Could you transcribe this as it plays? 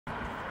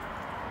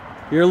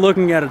You're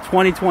looking at a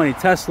 2020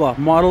 Tesla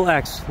Model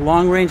X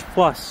Long Range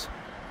Plus,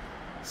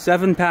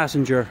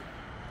 7-passenger,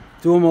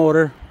 dual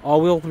motor,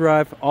 all-wheel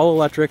drive, all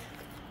electric,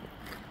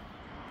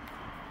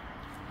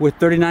 with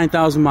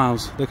 39,000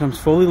 miles. That comes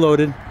fully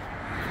loaded,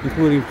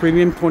 including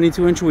premium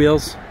 22-inch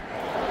wheels,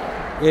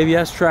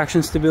 ABS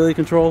traction stability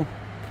control,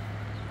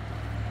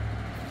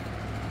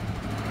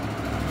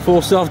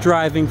 full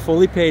self-driving,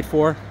 fully paid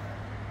for.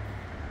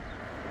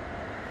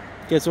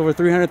 Gets over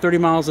 330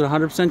 miles at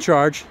 100%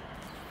 charge.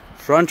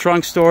 Front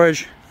trunk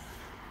storage,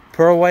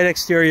 pearl white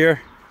exterior,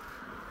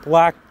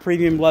 black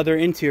premium leather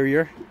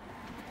interior.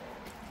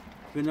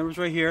 The numbers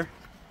right here.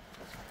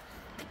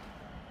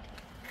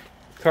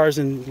 Car's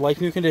in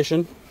like new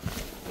condition.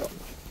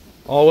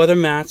 All weather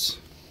mats.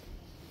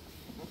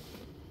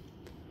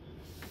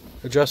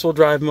 Adjustable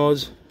drive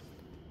modes.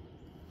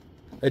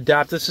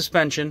 Adaptive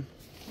suspension.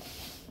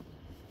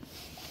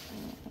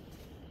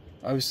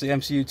 Obviously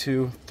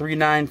MCU2.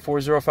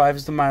 39405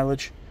 is the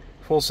mileage.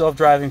 Full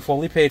self-driving,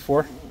 fully paid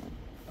for.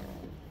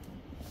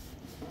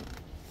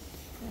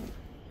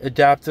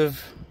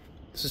 Adaptive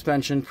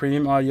suspension,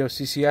 premium audio,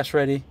 CCS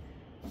ready.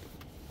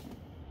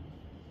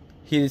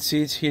 Heated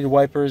seats, heated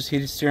wipers,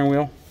 heated steering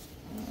wheel.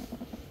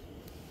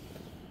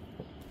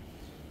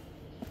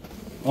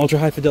 Ultra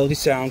high fidelity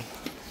sound.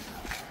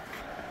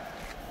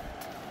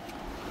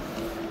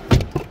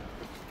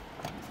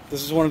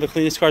 This is one of the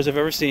cleanest cars I've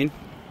ever seen.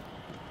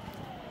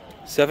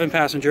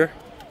 7-passenger.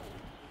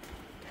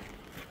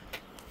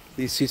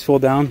 These seats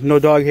fold down. No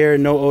dog hair,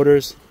 no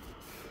odors.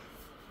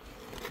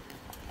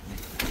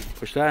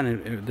 Push that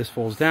and this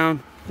folds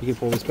down. You can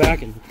pull this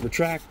back and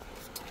retract.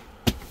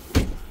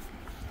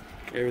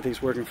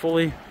 Everything's working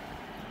fully.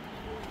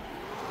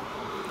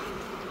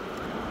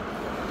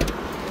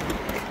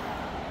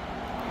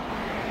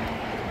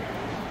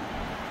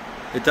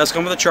 It does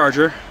come with a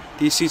charger.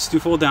 These seats do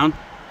fold down.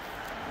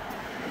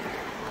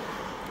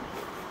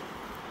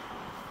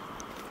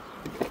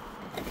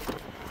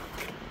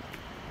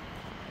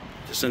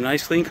 Just a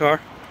nice clean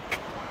car.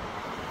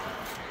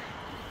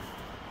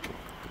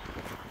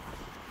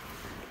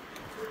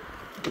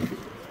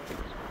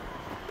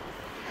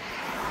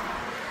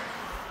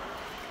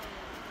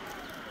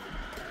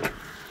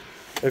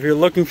 If you're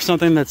looking for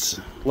something that's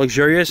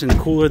luxurious and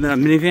cooler than a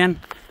minivan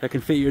that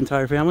can fit your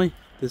entire family,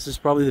 this is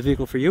probably the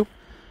vehicle for you.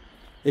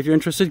 If you're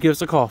interested, give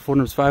us a call. Phone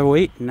number is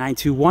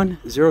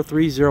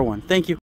 508-921-0301. Thank you.